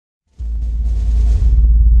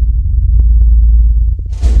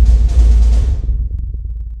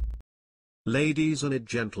Ladies and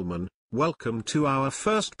gentlemen, welcome to our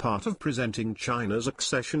first part of presenting China's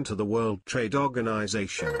accession to the World Trade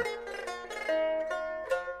Organization.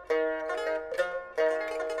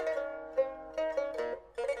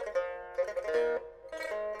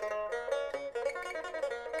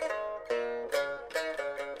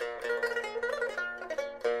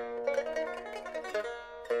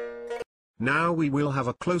 Now we will have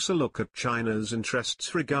a closer look at China's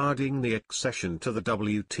interests regarding the accession to the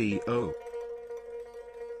WTO.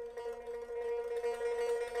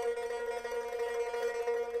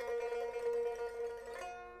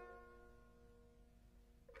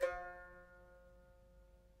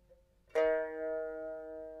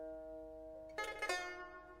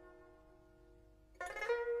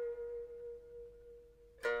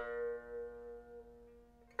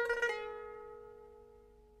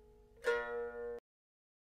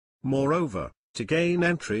 Moreover, to gain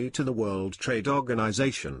entry to the World Trade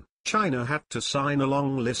Organization, China had to sign a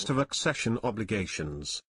long list of accession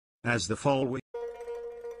obligations. As the following.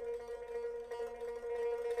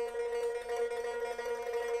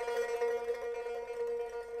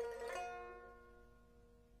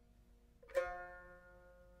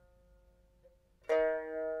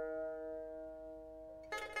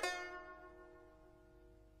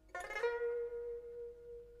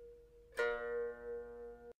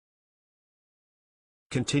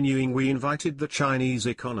 Continuing, we invited the Chinese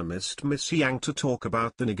economist Miss Yang to talk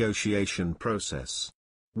about the negotiation process.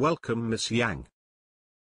 Welcome, Miss Yang.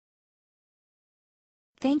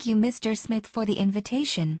 Thank you, Mr. Smith, for the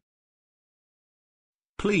invitation.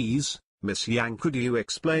 Please, Miss Yang, could you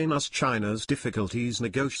explain us China's difficulties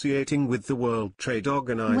negotiating with the World Trade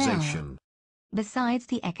Organization? Well, besides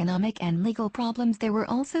the economic and legal problems, there were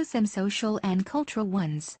also some social and cultural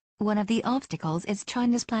ones. One of the obstacles is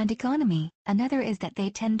China's planned economy, another is that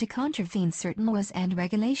they tend to contravene certain laws and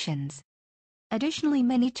regulations. Additionally,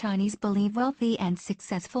 many Chinese believe wealthy and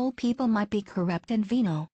successful people might be corrupt and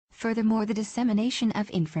venal. Furthermore, the dissemination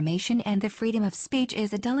of information and the freedom of speech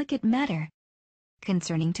is a delicate matter.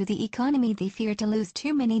 Concerning to the economy, they fear to lose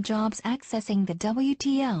too many jobs accessing the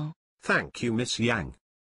WTO. Thank you, Miss Yang.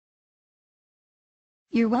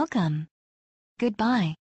 You're welcome.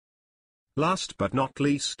 Goodbye. Last but not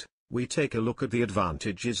least, we take a look at the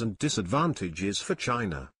advantages and disadvantages for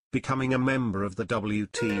China becoming a member of the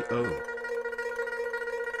WTO.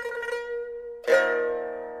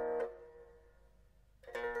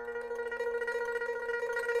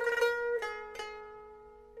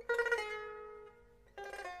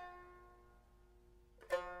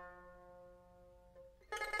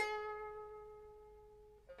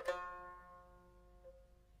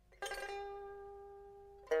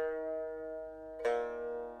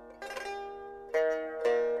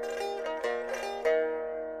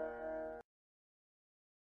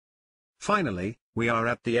 Finally, we are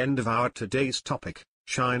at the end of our today's topic,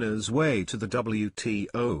 China's way to the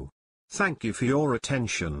WTO. Thank you for your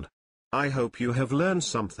attention. I hope you have learned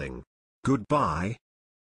something. Goodbye.